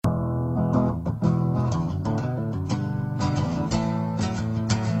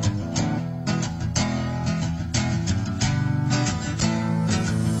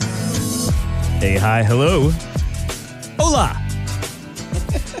Hey, hi, hello. Hola.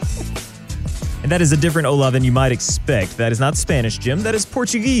 And that is a different hola than you might expect. That is not Spanish, Jim. That is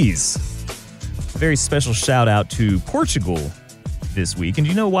Portuguese. A very special shout out to Portugal this week. And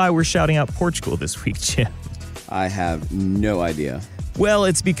do you know why we're shouting out Portugal this week, Jim? I have no idea. Well,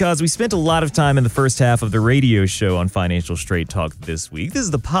 it's because we spent a lot of time in the first half of the radio show on Financial Straight Talk this week. This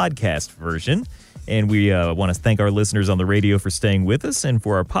is the podcast version. And we want to thank our listeners on the radio for staying with us. And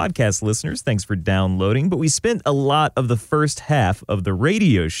for our podcast listeners, thanks for downloading. But we spent a lot of the first half of the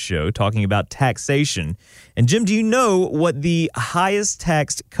radio show talking about taxation. And Jim, do you know what the highest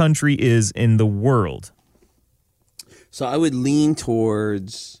taxed country is in the world? So I would lean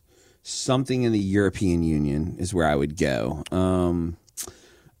towards something in the European Union is where I would go.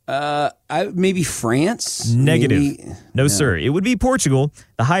 Maybe France? Negative. Maybe, no, sir. It would be Portugal.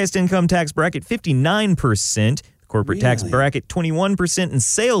 The highest income tax bracket, 59%. Corporate tax bracket, 21%. And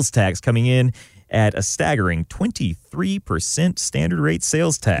sales tax coming in at a staggering 23% standard rate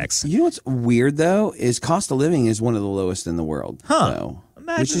sales tax. You know what's weird, though, is cost of living is one of the lowest in the world.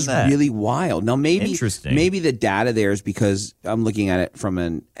 Imagine which is that. really wild. Now, maybe the data there is because I'm looking at it from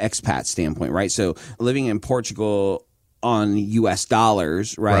an expat standpoint, right? So living in Portugal on U.S.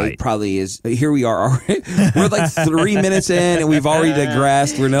 dollars, right? Probably is. Here we are. We're like 3 minutes in and we've already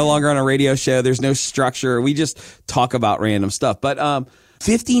digressed. We're no longer on a radio show. There's no structure. We just talk about random stuff. But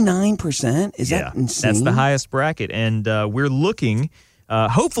 59%? Is that insane? That's the highest bracket. And we're looking,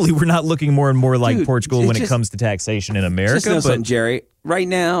 hopefully we're not looking more and more like Portugal when it comes to taxation in America. Just know something, Jerry. Right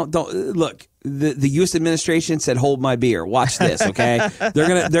now, don't look. The U.S. administration said, "Hold my beer." Watch this, okay?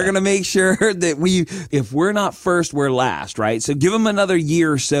 They're gonna make sure that if we're not first, we're last, right? So give them another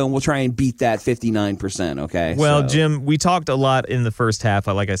year or so, and we'll try and beat that 59%, okay? Well, Jim, we talked a lot in the first half,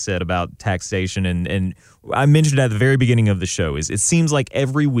 like I said, about taxation, and I mentioned at the very beginning of the show. It seems like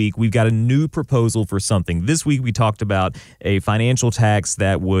every week we've got a new proposal for something. This week we talked about a financial tax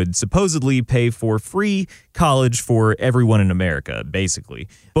that would supposedly pay for free college for everyone in America, basically.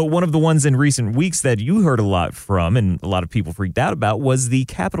 But one of the ones in recent weeks that you heard a lot from and a lot of people freaked out about was the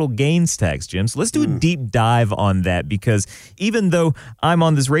capital gains tax, Jim. So let's do a deep dive on that, because even though I'm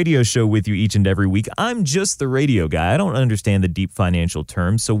on this radio show with you each and every week, I'm just the radio guy. I don't understand the deep financial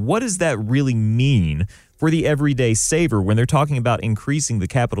terms. So what does that really mean for the everyday saver when they're talking about increasing the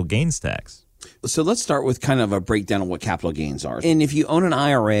capital gains tax? So let's start with kind of a breakdown of what capital gains are. And if you own an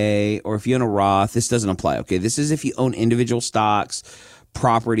IRA or if you own a Roth, this doesn't apply, okay? This is if you own individual stocks,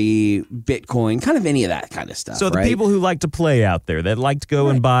 property, Bitcoin, kind of any of that kind of stuff. So the people who like to play out there, that like to go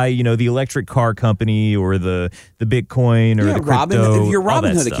and buy, the electric car company or the Bitcoin or the crypto, your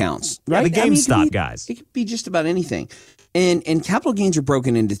Robinhood accounts, right? Yeah, the GameStop guys. It could be just about anything. And capital gains are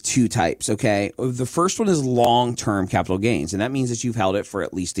broken into two types, okay? The first one is long-term capital gains, and that means that you've held it for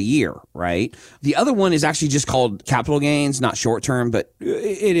at least a year, right? The other one is actually just called capital gains, not short-term, but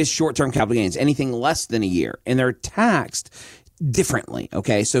it is short-term capital gains, anything less than a year, and they're taxed differently,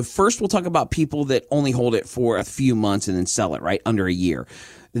 okay? So first we'll talk about people that only hold it for a few months and then sell it, right, under a year.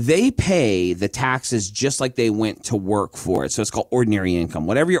 They pay the taxes just like they went to work for it. So it's called ordinary income.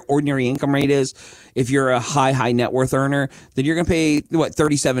 Whatever your ordinary income rate is, if you're a high net worth earner, then you're going to pay,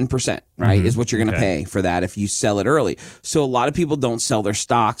 37%, right, is what you're going to pay for that if you sell it early. So a lot of people don't sell their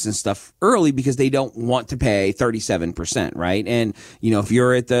stocks and stuff early because they don't want to pay 37%, right? And, if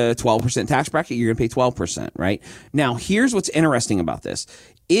you're at the 12% tax bracket, you're going to pay 12%, right? Now, here's what's interesting about this.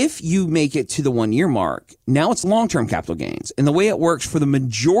 If you make it to the 1 year mark, now it's long-term capital gains. And the way it works for the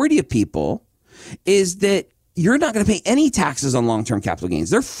majority of people is that you're not going to pay any taxes on long-term capital gains.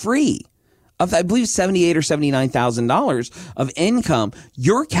 They're free. Of, I believe, $78,000 or $79,000 of income,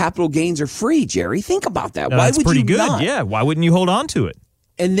 your capital gains are free, Jerry. Think about that. No, Why that's would pretty you good. not? Yeah. Why wouldn't you hold on to it?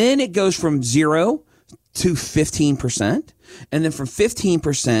 And then it goes from 0 to 15%, and then from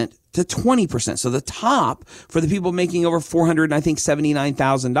 15% to 20%. So the top for the people making over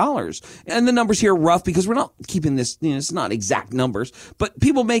 $479,000. And the numbers here are rough because we're not keeping this, it's not exact numbers, but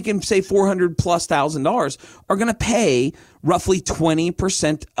people making say $400,000+ are going to pay roughly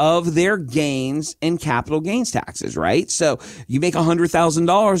 20% of their gains in capital gains taxes, right? So you make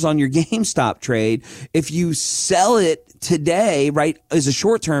 $100,000 on your GameStop trade. If you sell it today, right, as a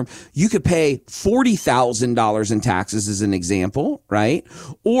short term, you could pay $40,000 in taxes as an example, right?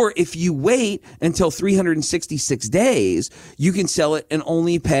 Or if you wait until 366 days, you can sell it and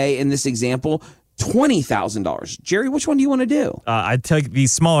only pay, in this example, $20,000. Jerry, which one do you want to do? I'd take the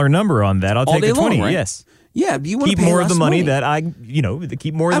smaller number on that. I'll take the 20, long, right? Yes. Yeah, you want keep to pay more of the money money. that I,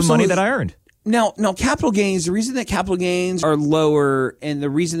 keep more of the money that I earned. Now, capital gains, the reason that capital gains are lower and the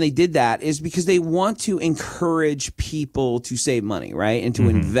reason they did that is because they want to encourage people to save money, right? And to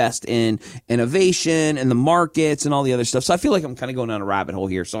invest in innovation and the markets and all the other stuff. So I feel like I'm kind of going down a rabbit hole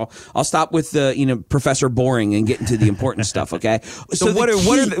here. So I'll stop with the, Professor Boring and get into the important stuff, okay? So what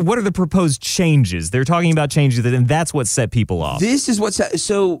are the proposed changes? They're talking about changes, and that's what set people off. This is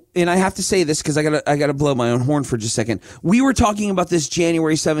and I have to say this because I gotta blow my own horn for just a second. We were talking about this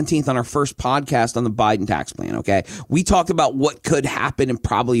January 17th on our first podcast on the Biden tax plan, okay? We talked about what could happen and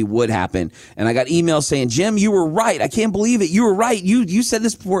probably would happen. And I got emails saying, Jim, you were right. I can't believe it. You were right. You said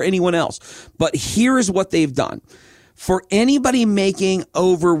this before anyone else. But here is what they've done. For anybody making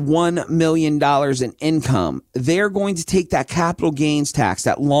over $1 million in income, they're going to take that capital gains tax,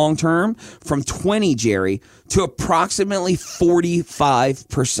 that long term, from 20, Jerry, to approximately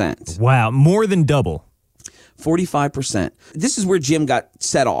 45%. Wow, more than double. 45%. This is where Jim got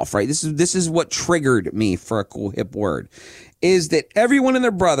set off, right? This is what triggered me for a cool hip word. Is that everyone and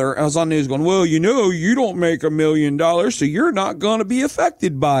their brother, I was on news going, well, you don't make $1 million, so you're not going to be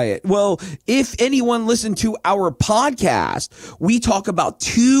affected by it. Well, if anyone listened to our podcast, we talk about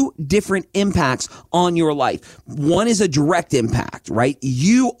two different impacts on your life. One is a direct impact, right?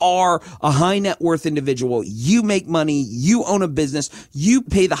 You are a high net worth individual. You make money. You own a business. You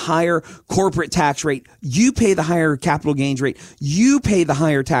pay the higher corporate tax rate. You pay the higher capital gains rate. You pay the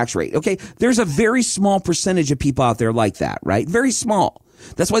higher tax rate. Okay. There's a very small percentage of people out there like that, right? Very small.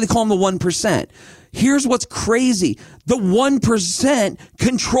 That's why they call them the 1%. Here's what's crazy. The 1%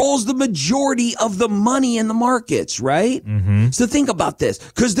 controls the majority of the money in the markets, right? So think about this,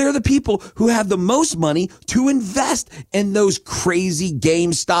 because they're the people who have the most money to invest in those crazy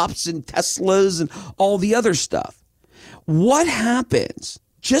GameStops and Teslas and all the other stuff. What happens?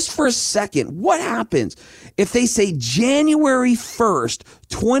 Just for a second, what happens if they say January 1st,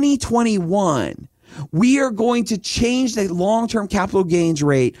 2021, we are going to change the long-term capital gains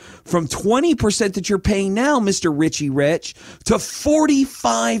rate from 20% that you're paying now, Mr. Richie Rich, to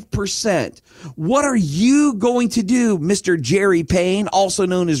 45%. What are you going to do, Mr. Jerry Payne, also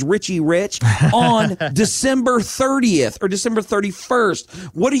known as Richie Rich, on December 30th or December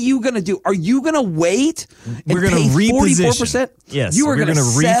 31st? What are you going to do? Are you going to wait and We're going pay to reposition. 44%? Yes, you are we're going to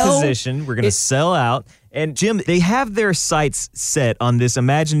reposition. We're going to sell out. And Jim, they have their sights set on this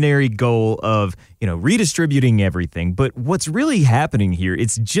imaginary goal of, redistributing everything. But what's really happening here,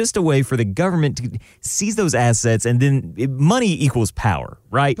 it's just a way for the government to seize those assets, and then money equals power,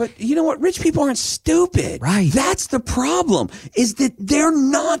 right? But you know what? Rich people aren't stupid. Right. That's the problem, is that they're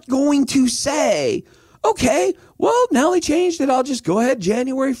not going to say, okay, well, now they changed it. I'll just go ahead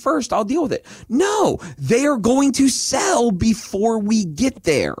January 1st. I'll deal with it. No, they are going to sell before we get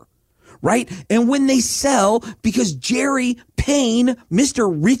there. Right? And when they sell, because Jerry Payne,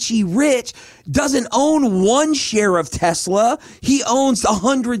 Mr. Richie Rich, doesn't own one share of Tesla, he owns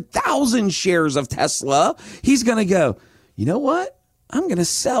 100,000 shares of Tesla, he's going to go, you know what? I'm going to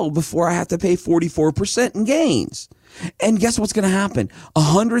sell before I have to pay 44% in gains. And guess what's going to happen?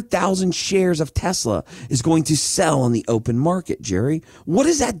 100,000 shares of Tesla is going to sell on the open market, Jerry. What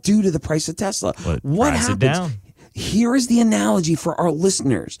does that do to the price of Tesla? What happens? It down. Here is the analogy for our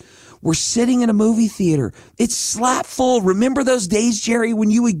listeners. We're sitting in a movie theater. It's slap full. Remember those days, Jerry,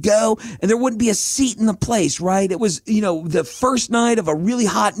 when you would go and there wouldn't be a seat in the place, right? It was, the first night of a really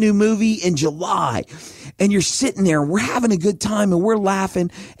hot new movie in July. And you're sitting there and we're having a good time and we're laughing,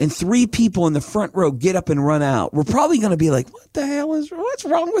 and three people in the front row get up and run out. We're probably going to be like, what's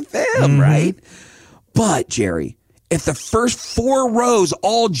wrong with them, right? But, Jerry, if the first four rows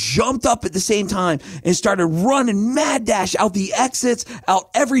all jumped up at the same time and started running mad dash out the exits, out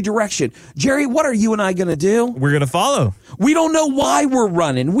every direction, Jerry, what are you and I going to do? We're going to follow. We don't know why we're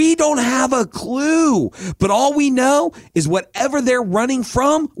running. We don't have a clue. But all we know is whatever they're running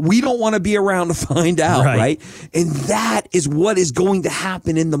from, we don't want to be around to find out, right? And that is what is going to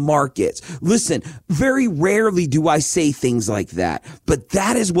happen in the markets. Listen, very rarely do I say things like that, but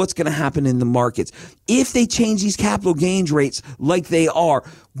that is what's going to happen in the markets. If they change these capital gains rates like they are,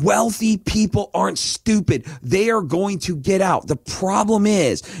 wealthy people aren't stupid. They are going to get out. The problem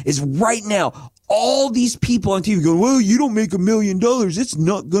is right now, all these people on TV going, well, you don't make $1 million. It's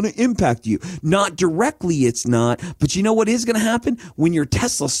not going to impact you. Not directly, it's not. But you know what is going to happen? When your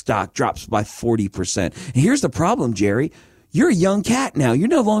Tesla stock drops by 40%. And here's the problem, Jerry. You're a young cat now. You're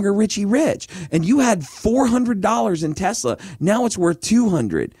no longer Richie Rich. And you had $400 in Tesla. Now it's worth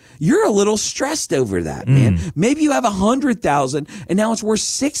 $200. You're a little stressed over that, man. Maybe you have $100,000 and now it's worth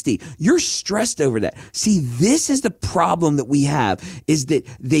 $60. You're stressed over that. See, this is the problem that we have, is that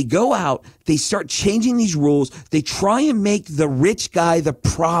they go out, they start changing these rules. They try and make the rich guy the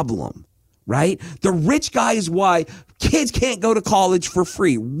problem. right? The rich guy is why kids can't go to college for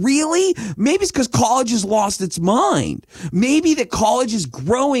free. Really? Maybe it's because college has lost its mind. Maybe that college is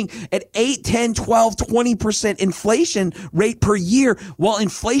growing at 8, 10, 12, 20% inflation rate per year, while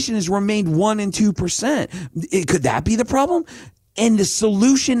inflation has remained 1 and 2%. Could that be the problem? And the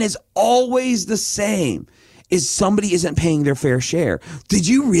solution is always the same, is somebody isn't paying their fair share. Did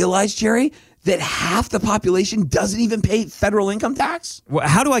you realize, Jerry, that half the population doesn't even pay federal income tax? Well,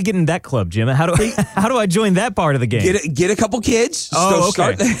 how do I get in that club, Jim? How do I join that part of the game? Get a couple kids. Oh, okay.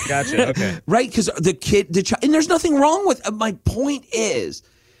 Start there. Gotcha. Okay. Right, because and there's nothing wrong with. My point is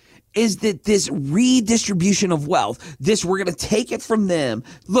that this redistribution of wealth, we're going to take it from them.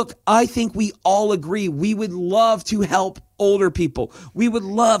 Look, I think we all agree we would love to help older people. We would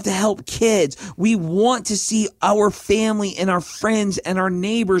love to help kids. We want to see our family and our friends and our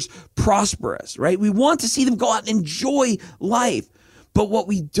neighbors prosperous, right? We want to see them go out and enjoy life. But what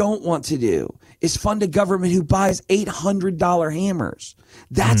we don't want to do is fund a government who buys $800 hammers.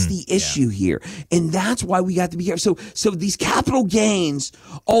 That's the issue here. And that's why we got to be careful. So these capital gains,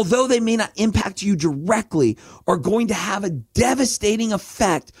 although they may not impact you directly, are going to have a devastating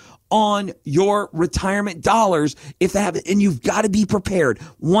effect on your retirement dollars if that happens. And you've got to be prepared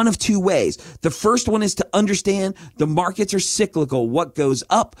one of two ways. The first one is to understand the markets are cyclical. What goes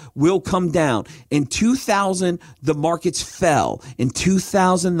up will come down. In 2000, the markets fell. In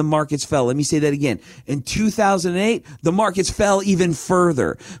 2000, the markets fell. Let me say that again. In 2008, the markets fell even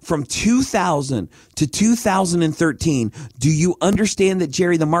further. From 2000 to 2013, do you understand that,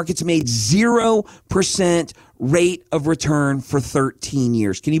 Jerry, the markets made 0% rate of return for 13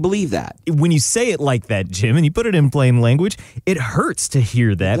 years. Can you believe that? When you say it like that, Jim, and you put it in plain language, it hurts to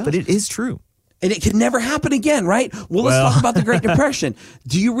hear that, but it is true. And it can never happen again, right? Well, let's talk about the Great Depression.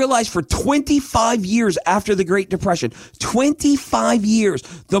 Do you realize for 25 years after the Great Depression, 25 years,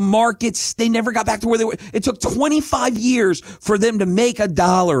 the markets, they never got back to where they were. It took 25 years for them to make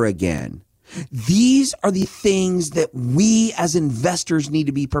 $1 again. These are the things that we as investors need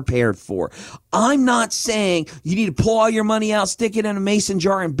to be prepared for. I'm not saying you need to pull all your money out, stick it in a mason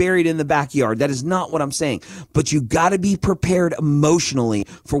jar and bury it in the backyard. That is not what I'm saying. But you got to be prepared emotionally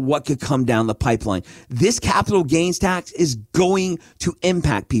for what could come down the pipeline. This capital gains tax is going to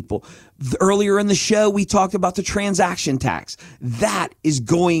impact people. Earlier in the show, we talked about the transaction tax. That is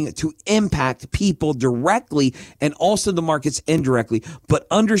going to impact people directly and also the markets indirectly. But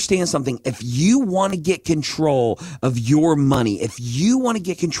understand something. If you want to get control of your money, if you want to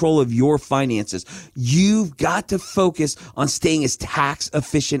get control of your finances, you've got to focus on staying as tax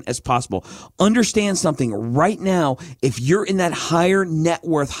efficient as possible. Understand something right now. If you're in that higher net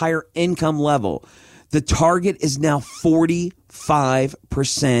worth, higher income level, the target is now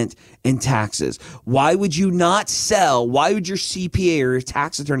 45% in taxes. Why would you not sell? Why would your CPA or your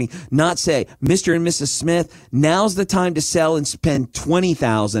tax attorney not say, Mr. and Mrs. Smith, now's the time to sell and spend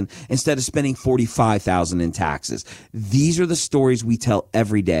 $20,000 instead of spending $45,000 in taxes? These are the stories we tell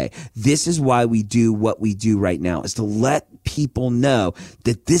every day. This is why we do what we do right now, is to let people know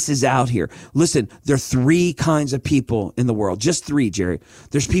that this is out here. Listen, there are 3 kinds of people in the world. Just 3, Jerry.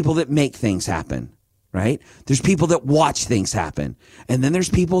 There's people that make things happen. Right? There's people that watch things happen. And then there's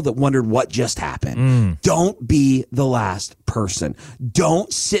people that wondered what just happened. Don't be the last person.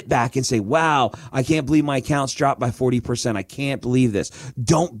 Don't sit back and say, wow, I can't believe my account's dropped by 40%. I can't believe this.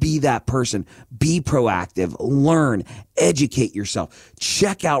 Don't be that person. Be proactive. Learn. Educate yourself.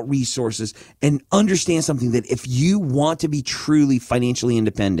 Check out resources and understand something, that if you want to be truly financially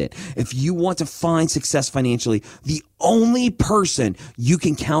independent, if you want to find success financially, the only person you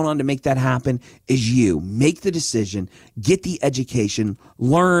can count on to make that happen is you. Make the decision, get the education,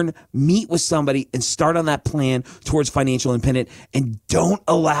 learn, meet with somebody, and start on that plan towards financial independence. And don't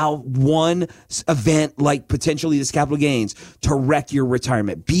allow one event like potentially this capital gains to wreck your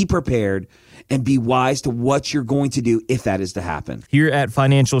retirement. Be prepared and be wise to what you're going to do if that is to happen. Here at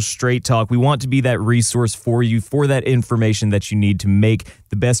Financial Straight Talk, we want to be that resource for you, for that information that you need to make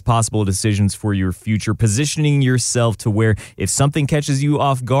the best possible decisions for your future, positioning yourself to where if something catches you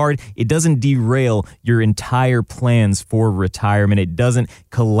off guard, it doesn't derail your entire plans for retirement. It doesn't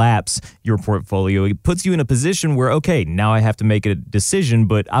collapse your portfolio. It puts you in a position where, okay, now I have to make a decision,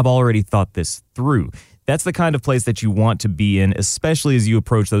 but I've already thought this through. That's the kind of place that you want to be in, especially as you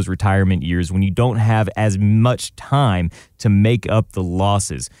approach those retirement years when you don't have as much time to make up the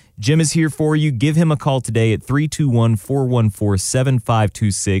losses. Jim is here for you. Give him a call today at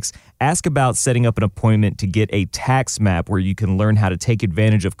 321-414-7526. Ask about setting up an appointment to get a tax map where you can learn how to take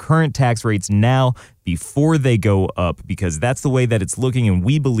advantage of current tax rates now before they go up, because that's the way that it's looking, and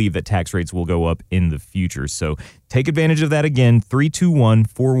we believe that tax rates will go up in the future. So take advantage of that again,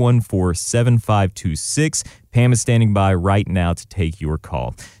 321-414-7526. Pam is standing by right now to take your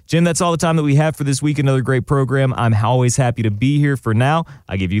call. Jim, that's all the time that we have for this week. Another great program. I'm always happy to be here. For now,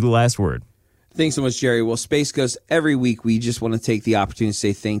 I give you the last word. Thanks so much, Jerry. Well, Space Ghost, every week we just want to take the opportunity to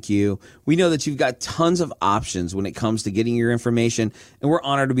say thank you. We know that you've got tons of options when it comes to getting your information, and we're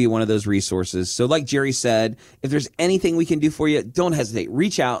honored to be one of those resources. So like Jerry said, if there's anything we can do for you, don't hesitate.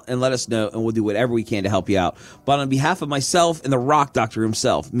 Reach out and let us know, and we'll do whatever we can to help you out. But on behalf of myself and the Rock Doctor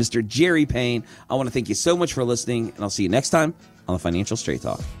himself, Mr. Jerry Payne, I want to thank you so much for listening, and I'll see you next time on the Financial Straight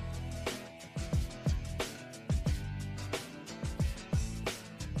Talk.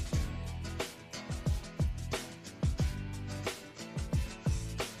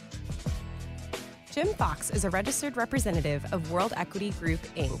 Jim Fox is a registered representative of World Equity Group,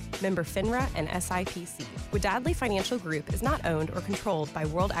 Inc., member FINRA and SIPC. Wadadley Financial Group is not owned or controlled by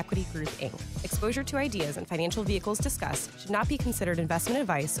World Equity Group, Inc. Exposure to ideas and financial vehicles discussed should not be considered investment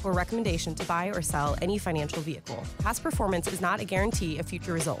advice or recommendation to buy or sell any financial vehicle. Past performance is not a guarantee of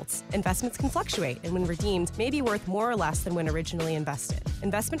future results. Investments can fluctuate and when redeemed may be worth more or less than when originally invested.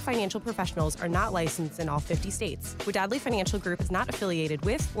 Investment financial professionals are not licensed in all 50 states. Wadadley Financial Group is not affiliated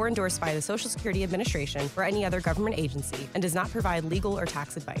with or endorsed by the Social Security Administration or any other government agency and does not provide legal or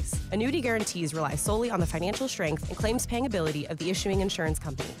tax advice. Annuity guarantees rely solely on the financial strength and claims paying ability of the issuing insurance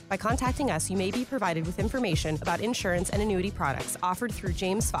company. By contacting us, you may be provided with information about insurance and annuity products offered through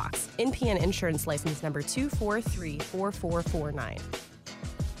James Fox, NPN Insurance License Number 2434449.